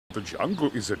The jungle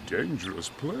is a dangerous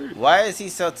place. Why is he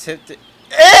so tempted?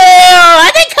 Ew! I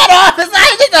didn't cut off his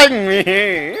eyes.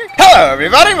 Hello,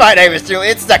 everybody. My name is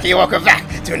Julian Stuckey. Welcome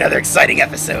back to another exciting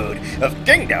episode of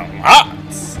Kingdom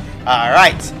Hearts. All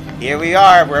right, here we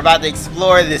are. We're about to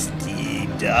explore this deep,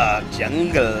 dark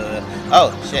jungle.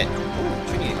 Oh shit! Ooh,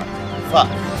 Trinity Mark. Fuck.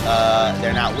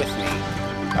 They're not with me.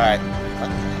 All right. What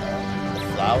the hell? The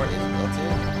flower is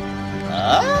wilted.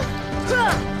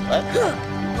 What?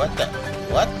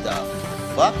 What the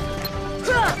fuck?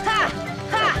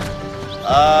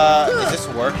 Is this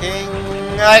working?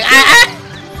 Like,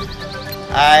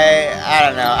 I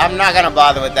don't know. I'm not gonna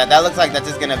bother with that. That looks like that's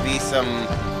just gonna be some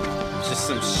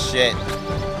shit.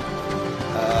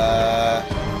 I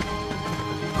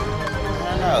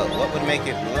don't know. What would make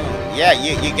it bloom? Yeah,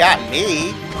 you got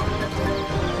me.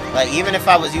 Like, even if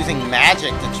I was using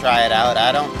magic to try it out,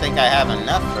 I don't think I have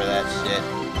enough for that shit.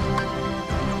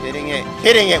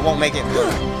 Hitting it won't make it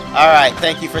bloom. Alright,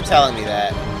 thank you for telling me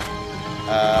that.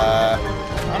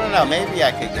 I don't know, maybe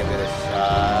I could give it a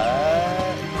shot.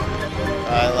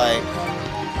 I like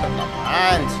put my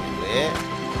mind to it.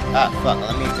 Ah, fuck,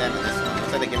 let me examine this one.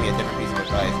 Looks like they give me a different piece of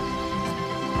advice.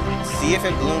 See if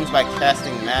it blooms by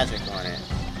casting magic on it.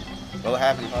 What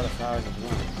happens if all the flowers are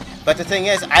blooming? But the thing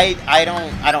is, I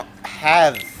don't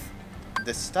have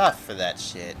the stuff for that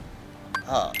shit.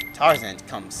 Oh, Tarzan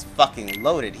comes fucking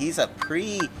loaded. He is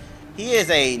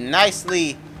a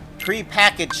nicely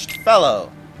pre-packaged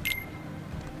fellow.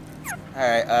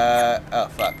 Alright, oh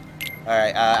fuck.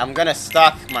 Alright, I'm gonna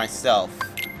stock myself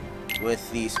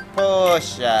with these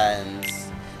potions.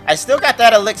 I still got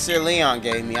that elixir Leon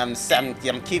gave me. I'm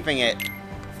keeping it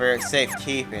for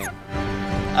safekeeping.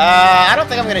 I don't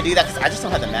think I'm gonna do that because I just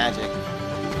don't have the magic.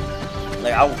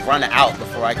 Like, I'll run out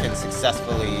before I can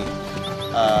successfully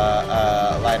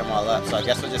light them all up. So I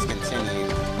guess we'll just continue.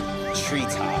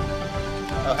 Treetop.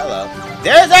 Oh, hello.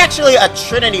 There's actually a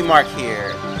Trinity mark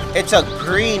here. It's a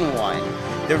green one.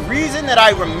 The reason that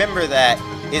I remember that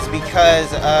is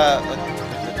because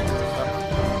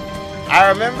I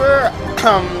remember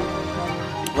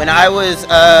when I was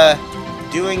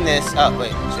doing this. Oh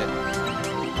wait, shit.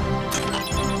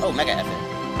 Oh, mega effort.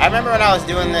 I remember when I was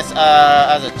doing this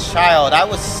as a child, I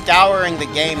was scouring the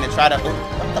game to try to.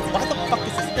 Why the fuck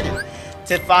is this spinning?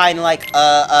 To find like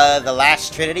the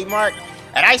last Trinity mark,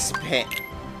 and I spent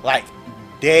like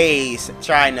days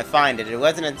trying to find it. It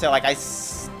wasn't until like I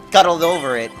scuttled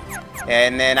over it,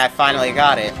 and then I finally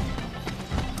got it.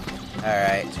 All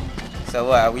right.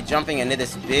 So are we jumping into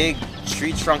this big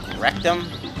tree trunk rectum?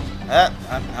 All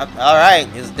right.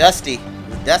 It was dusty. It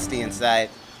was dusty inside.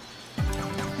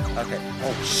 Okay.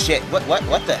 Oh shit! What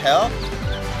the hell?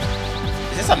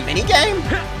 Is this a mini game?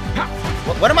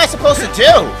 What am I supposed to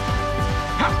do?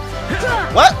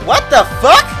 What the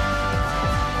fuck?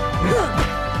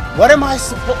 What am I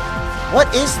supposed?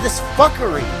 What is this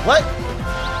fuckery?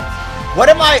 What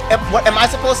am I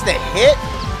supposed to hit?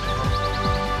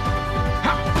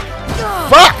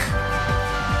 Fuck!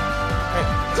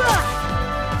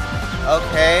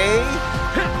 Okay.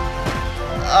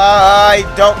 I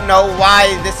don't know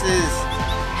why this is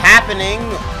happening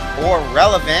or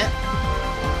relevant,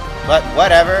 but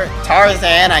whatever.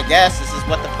 Tarzan, I guess this is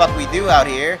what the fuck we do out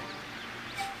here.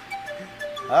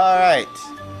 All right.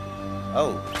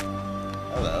 Oh,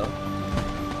 hello.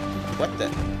 What the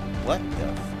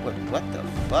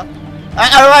fuck?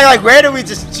 I like, where do we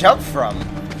just jump from?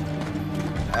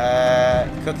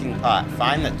 Cooking pot.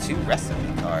 Find the 2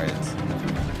 recipe cards.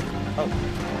 Oh,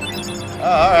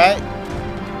 all right.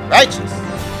 Righteous.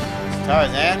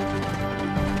 Tarzan.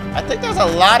 I think there's a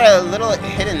lot of little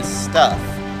hidden stuff.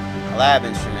 Lab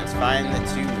instruments. Find the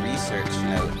 2 research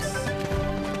notes.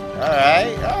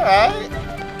 Alright, alright.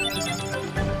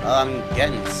 Well, I'm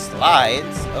getting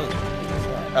slides. Oh,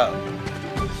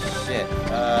 shit.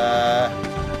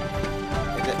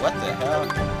 What the hell?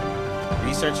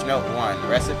 Research note 1.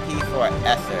 Recipe for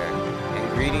ether.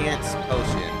 Ingredients,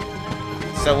 potion.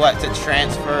 So what, to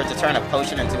turn a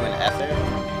potion into an ether?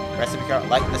 Recipe card,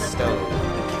 like the stove.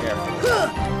 Be careful.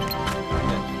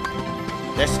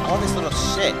 There's all this little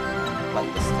shit. Like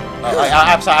the stove. Oh,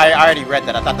 I'm sorry, I already read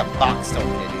that. I thought the box told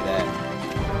me to do that.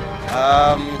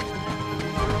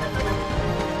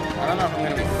 I don't know if I'm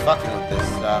gonna be fucking with this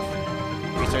stuff.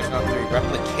 Research note 3,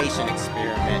 replication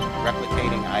experiment.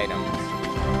 Replicating items.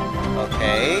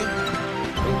 Okay.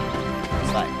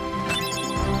 Slide.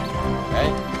 Okay.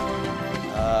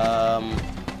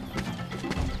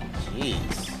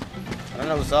 Jeez. I don't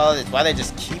know what's all this. Why they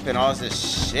just keeping all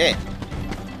this shit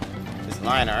just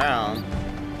lying around.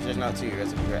 There's no 2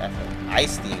 recipe for effort.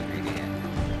 Ice the ingredient.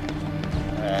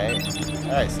 Alright.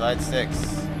 Alright, slide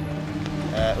 6.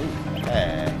 Ooh.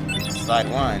 Okay. slide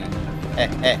 1.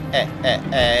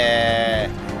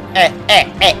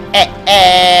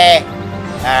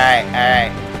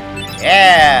 Alright.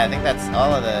 Yeah, I think that's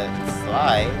all of the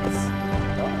slides.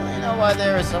 Don't really know why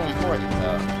they were so important,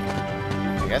 though.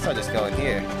 I guess I'll just go in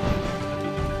here.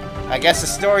 I guess the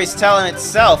story's telling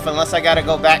itself, unless I gotta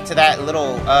go back to that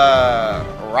little,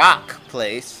 rock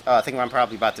place. Oh, I think I'm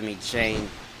probably about to meet Shane.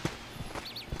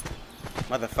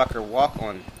 Motherfucker, walk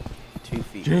on 2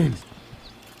 feet. Jane.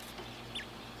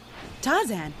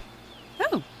 Tarzan.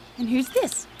 Oh, and who's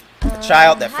this? A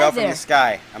child that Hi fell from there. the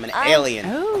sky. I'm an alien.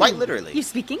 Oh, Quite literally. You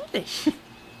speak English.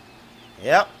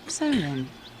 Yep. So then,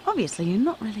 obviously you're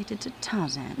not related to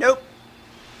Tarzan. Nope.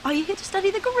 Are you here to study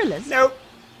the gorillas? Nope.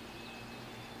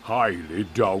 Highly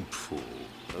doubtful.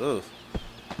 Ooh.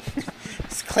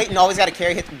 Clayton always got to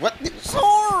carry his... What?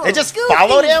 Sorrel, They just Goofy,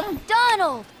 followed him?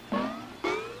 Donald.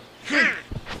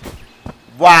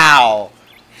 Wow.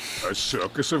 A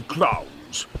circus of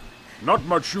clowns. Not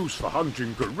much use for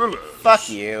hunting gorillas. Fuck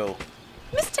you.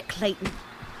 Mr. Clayton,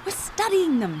 we're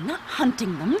studying them, not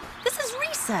hunting them. This is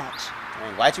research. I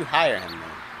mean, why'd you hire him,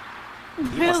 then?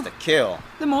 He wants to kill.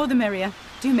 The more the merrier.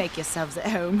 Do make yourselves at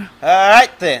home.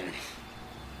 Alright, then.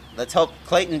 Let's hope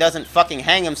Clayton doesn't fucking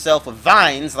hang himself with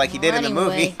vines like he did in the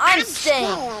movie. Anyway, I'm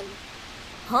staying.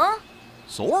 Huh?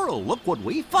 Sorrel, look what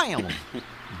we found.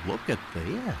 Look at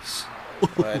this.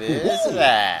 What is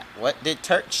that? What did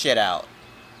Turk shit out?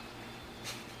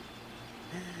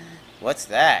 What's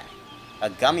that? A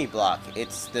gummy block.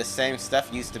 It's the same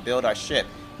stuff used to build our ship.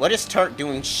 What is Turk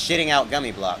doing shitting out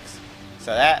gummy blocks?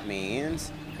 So that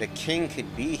means the king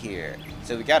could be here.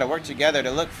 So we gotta work together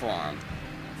to look for him.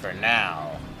 For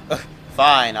now.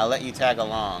 Fine, I'll let you tag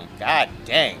along. God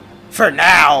dang. For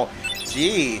now!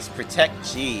 Jeez, protect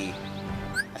G.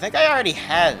 I think I already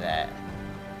had that.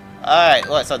 Alright,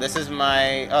 what? So this is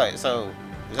my... Alright, so...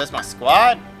 Is this my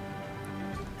squad?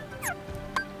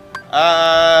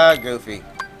 Goofy.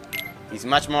 He's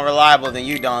much more reliable than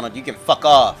you, Donald. You can fuck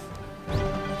off.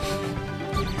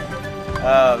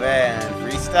 Oh, man.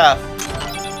 Free stuff.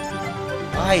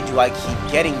 Why do I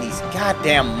keep getting these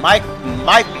goddamn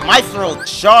mithril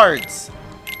shards?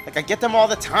 Like, I get them all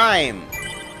the time.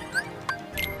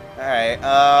 Alright,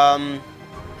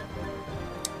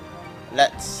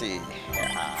 let's see.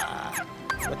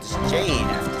 What does Jane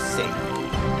have to say?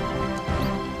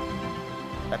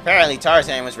 Apparently,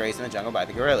 Tarzan was raised in the jungle by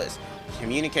the gorillas.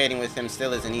 Communicating with him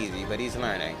still isn't easy, but he's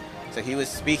learning. So he was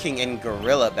speaking in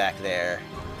gorilla back there.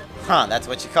 Huh, that's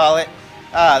what you call it?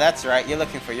 Ah, that's right, you're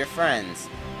looking for your friends.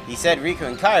 He said Riku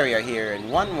and Kairi are here, in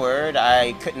one word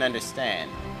I couldn't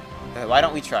understand. Why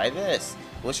don't we try this?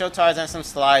 We'll show Tarzan some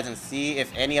slides and see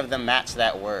if any of them match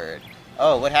that word.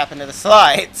 Oh, what happened to the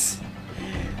slides?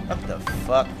 What the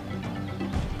fuck?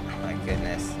 Oh my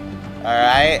goodness.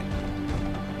 Alright.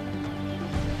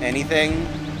 Anything?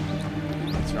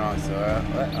 What's wrong, Sora?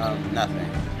 What?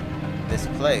 Nothing. This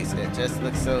place, it just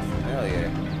looks so familiar.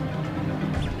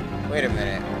 Wait a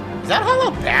minute. Is that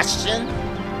Hollow Bastion?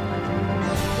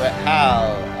 But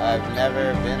how? I've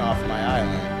never been off my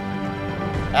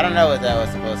island. I don't know what that was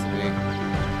supposed to be.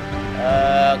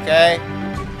 Okay.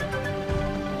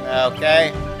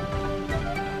 Okay.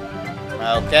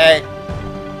 Okay.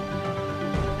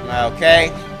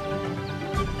 Okay.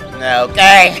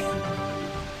 Okay.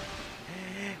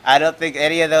 I don't think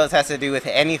any of those has to do with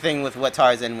anything with what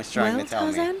Tarzan was trying to tell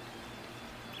Tarzan? me.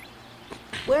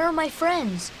 Where are my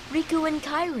friends, Riku and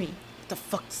Kairi? What the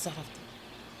fuck does that have to...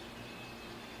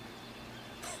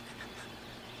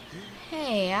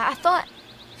 Hey, I thought...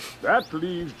 That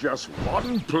leaves just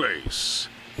one place.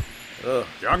 Ugh.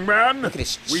 Young man, Look at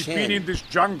his we've chin. been in this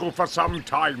jungle for some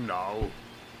time now.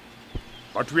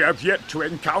 But we have yet to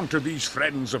encounter these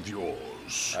friends of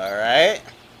yours. Alright.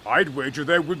 I'd wager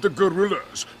they're with the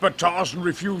gorillas, but Tarzan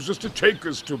refuses to take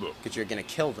us to them. Because you're gonna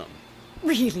kill them.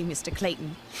 Really, Mr.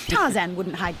 Clayton? Tarzan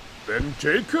wouldn't hide... Then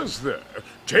take us there.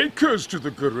 Take us to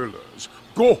the gorillas.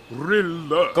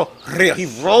 Gorilla. Gorilla. He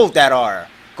rolled that R.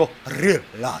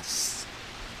 Gorillas.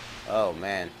 Oh,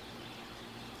 man.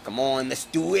 Come on, let's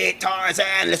do it,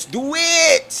 Tarzan. Let's do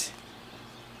it.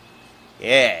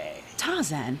 Yeah.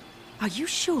 Tarzan, are you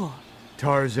sure?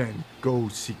 Tarzan, go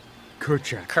see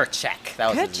Kerchak. Kerchak. That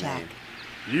was his Kerchak? name.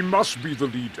 He must be the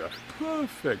leader.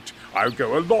 Perfect. I'll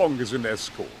go along as an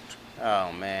escort.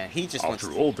 Oh, man. He just wants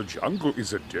After to... all, the jungle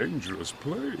is a dangerous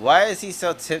place. Why is he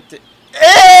so tipped? Ew!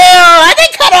 I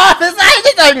didn't cut off his eye.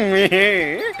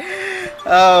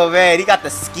 Oh man, he got the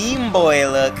scheme boy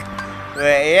look.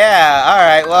 But yeah,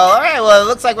 alright, well, it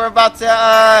looks like we're about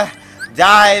to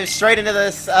dive straight into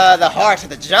this the heart of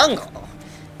the jungle.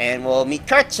 And we'll meet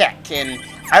Kerchak and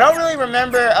I don't really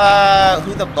remember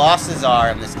who the bosses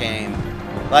are in this game.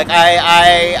 Like,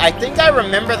 I think I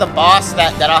remember the boss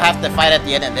that I'll have to fight at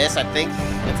the end of this. I think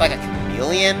it's like a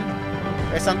chameleon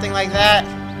or something like that.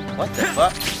 What the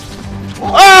fuck?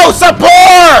 Oh,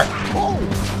 Sabor!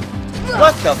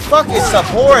 What the fuck is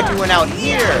Sabor doing out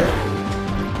here?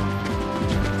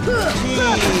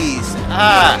 Jeez.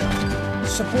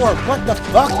 Sabor, what the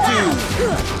fuck, dude?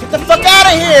 Get the fuck out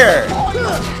of here!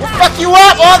 We'll fuck you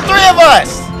up, all three of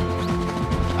us!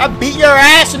 I beat your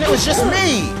ass and it was just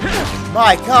me!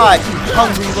 My god, you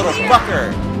hungry little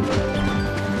fucker!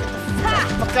 Get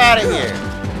the fuck out of here!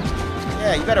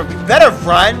 Yeah, you better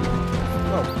run!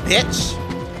 Little bitch!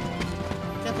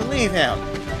 Can't believe him.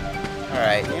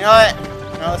 Alright, you know what?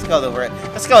 No, let's go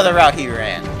the route he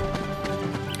ran.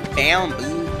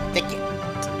 Bamboo thicket.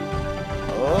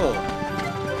 Oh.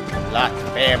 Lot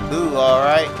of bamboo,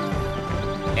 alright.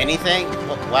 Anything?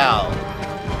 Wow.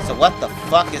 So what the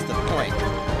fuck is the point?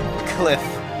 Cliff.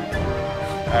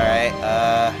 Alright,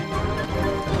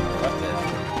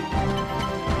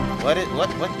 what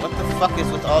the fuck is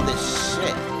with all this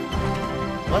shit?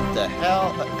 What the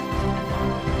hell?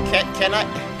 Can I...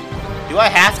 Do I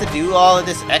have to do all of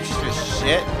this extra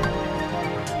shit?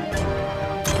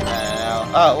 I don't know.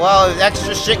 Oh, well, if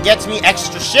extra shit gets me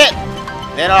extra shit,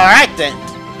 then alright then.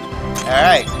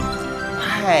 Alright.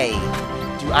 Why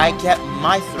do I get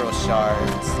mithril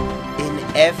shards in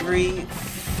every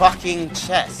fucking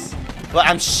chest? Well,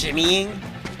 I'm shimmying.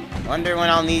 Wonder when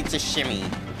I'll need to shimmy.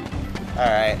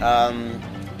 Alright,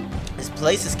 this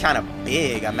place is kind of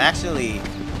big. I'm actually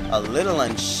a little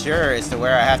unsure as to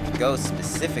where I have to go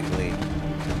specifically.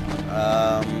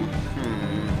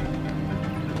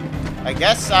 I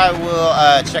guess I will,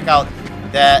 check out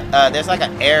that, there's like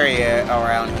an area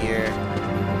around here.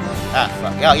 Ah,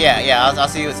 fuck. Oh, yeah, I'll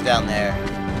see what's down there.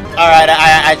 Alright,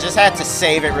 I just had to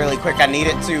save it really quick. I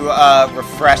needed to,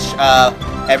 refresh,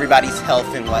 everybody's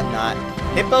health and whatnot.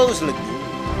 Hippos look good.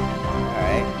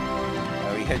 Alright.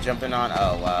 Are we here jumping on?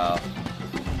 Oh, wow.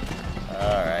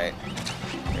 Alright.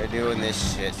 They're doing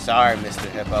this shit. Sorry, Mr.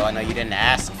 Hippo. I know you didn't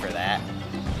ask for that.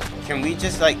 Can we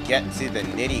just, like, get to the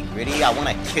nitty-gritty? I want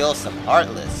to kill some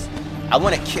Heartless. I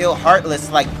want to kill Heartless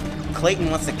like Clayton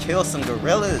wants to kill some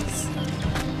gorillas.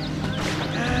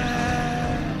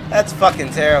 That's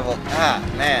fucking terrible. Ah,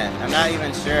 man. I'm not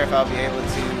even sure if I'll be able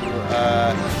to,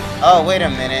 Oh, wait a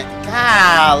minute.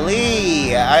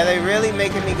 Golly! Are they really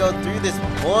making me go through this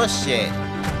bullshit?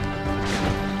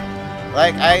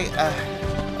 Like,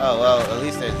 oh, well, at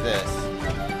least there's this.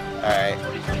 Alright.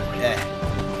 Yeah.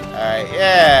 Alright,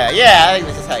 yeah, I think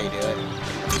this is how you do it.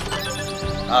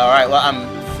 Alright, well, I'm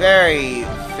very,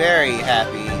 very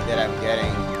happy that I'm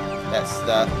getting that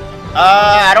stuff.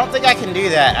 I don't think I can do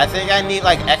that. I think I need,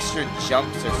 like, extra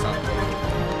jumps or something.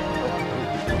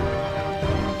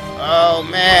 Oh,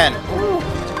 man. Ooh.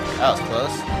 That was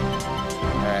close.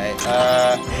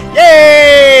 Alright,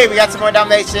 yay! We got some more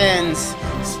Dalmatians.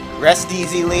 Rest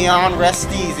easy, Leon. Rest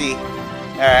easy.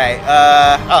 Alright,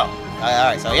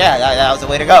 alright, so yeah, that was the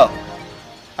way to go.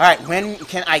 Alright, when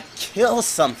can I kill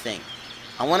something?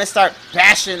 I want to start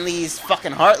bashing these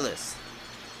fucking Heartless.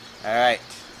 Alright.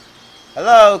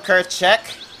 Hello, Kerchak.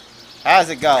 How's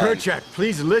it going? Kerchak,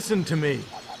 please listen to me.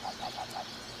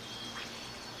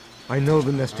 I know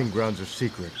the nesting grounds are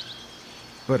secret,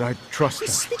 but I trust them.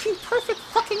 He's speaking perfect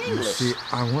fucking English. You see,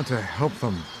 I want to help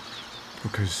them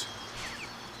because,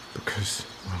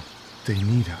 well, they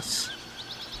need us.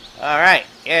 Alright,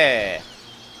 yeah.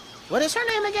 What is her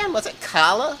name again? Was it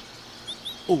Kala?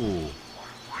 Oh,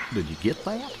 did you get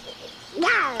that?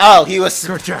 Oh, he's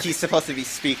supposed to be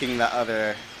speaking the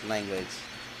other language.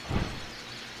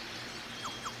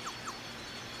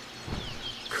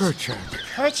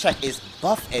 Kerchak is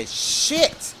buff as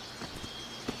shit.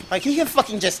 Like, he can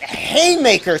fucking just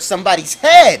haymaker somebody's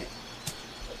head.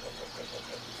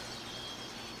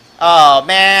 Oh,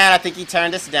 man, I think he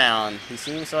turned us down. He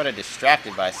seems sort of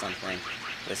distracted by something.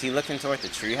 Was he looking toward the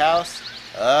treehouse?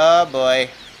 Oh, boy.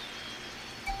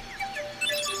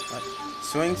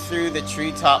 Swing through the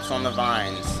treetops on the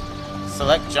vines.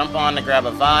 Select jump on to grab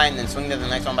a vine, then swing to the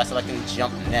next one by selecting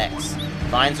jump next.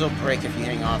 Vines will break if you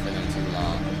hang on for them too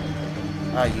long.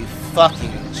 Are you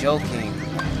fucking joking?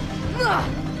 Oh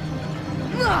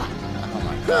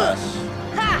my gosh.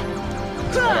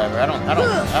 Whatever, I don't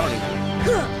even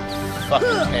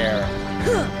fucking care.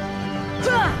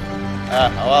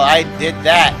 Well, I did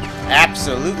that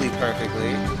absolutely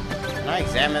perfectly. Can I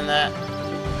examine that?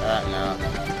 No.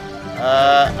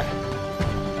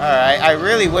 Alright, I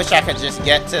really wish I could just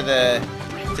get to the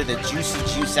juicy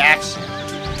juice action.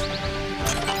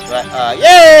 But,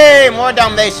 yay! More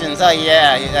Dalmatians! Oh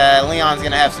yeah, Leon's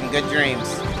gonna have some good dreams.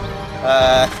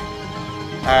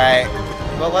 Alright.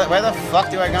 Well, where the fuck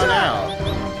do I go now?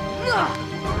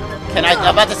 Can I...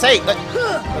 I'm about to say...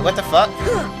 What the fuck?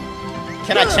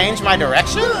 Can I change my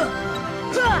direction?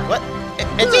 What?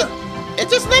 It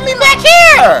just led me back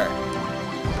here!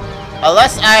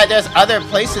 Unless there's other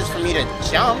places for me to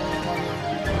jump.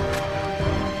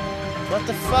 What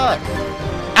the fuck?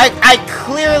 I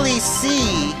clearly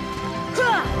see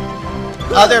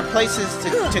other places to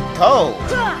go.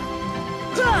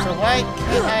 So why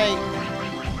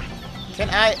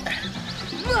can't I...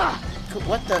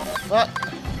 What the fuck?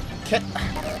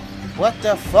 What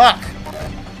the fuck?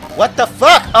 What the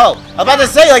fuck? Oh, I'm about to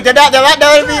say, like, they're not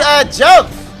letting me jump.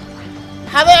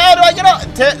 How the hell do I get out?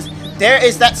 There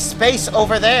is that space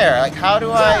over there. Like, how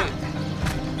do I...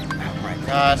 Oh my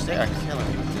gosh, they are killing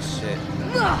me with this shit.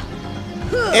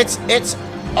 It's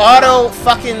auto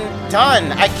fucking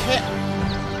done. I can't...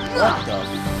 What the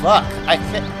fuck? I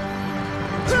can't...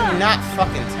 Do not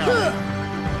fucking tell me.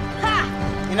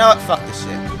 You know what? Fuck this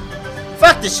shit.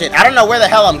 Fuck this shit. I don't know where the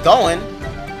hell I'm going.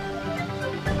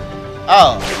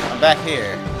 Oh, I'm back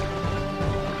here.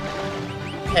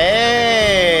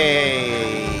 Hey,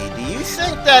 do you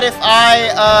think that if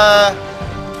I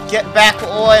get back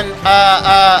on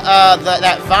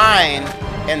that vine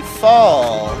and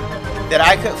fall, that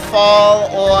I could fall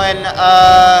on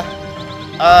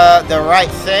the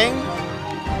right thing?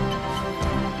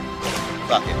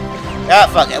 Fuck it.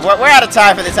 Fuck it. We're out of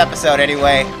time for this episode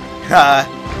anyway.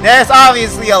 There's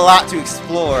obviously a lot to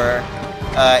explore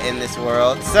in this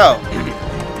world. So,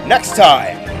 next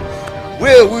time,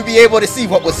 will we be able to see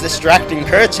what was distracting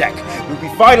Kerchak? Will we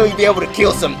finally be able to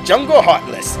kill some jungle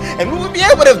Heartless? And will we be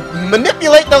able to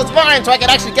manipulate those vines so I can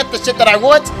actually get the shit that I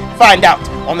want? Find out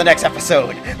on the next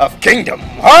episode of Kingdom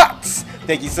Hearts.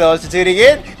 Thank you so much for tuning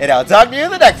in, and I'll talk to you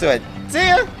in the next one. See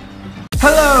ya!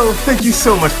 Hello! Thank you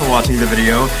so much for watching the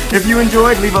video. If you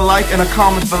enjoyed, leave a like and a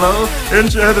comment below, and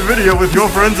share the video with your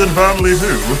friends and family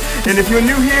too. And if you're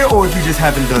new here, or if you just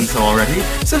haven't done so already,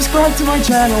 subscribe to my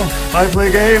channel. I play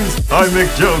games, I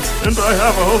make jokes, and I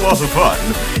have a whole lot of fun.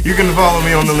 You can follow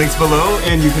me on the links below,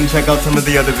 and you can check out some of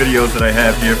the other videos that I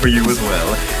have here for you as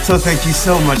well. So thank you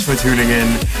so much for tuning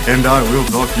in, and I will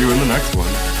talk to you in the next one.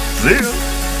 See ya!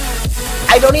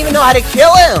 I don't even know how to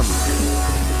kill him!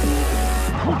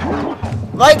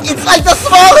 Like, it's like the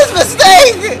smallest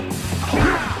mistake!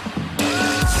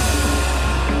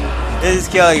 This is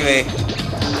killing me.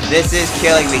 This is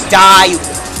killing me. Die, you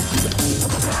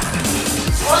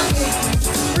fucking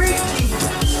freaky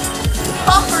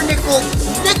pumpernickel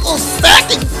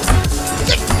stacking.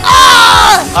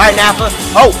 Ah! Alright, Nappa.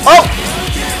 Oh!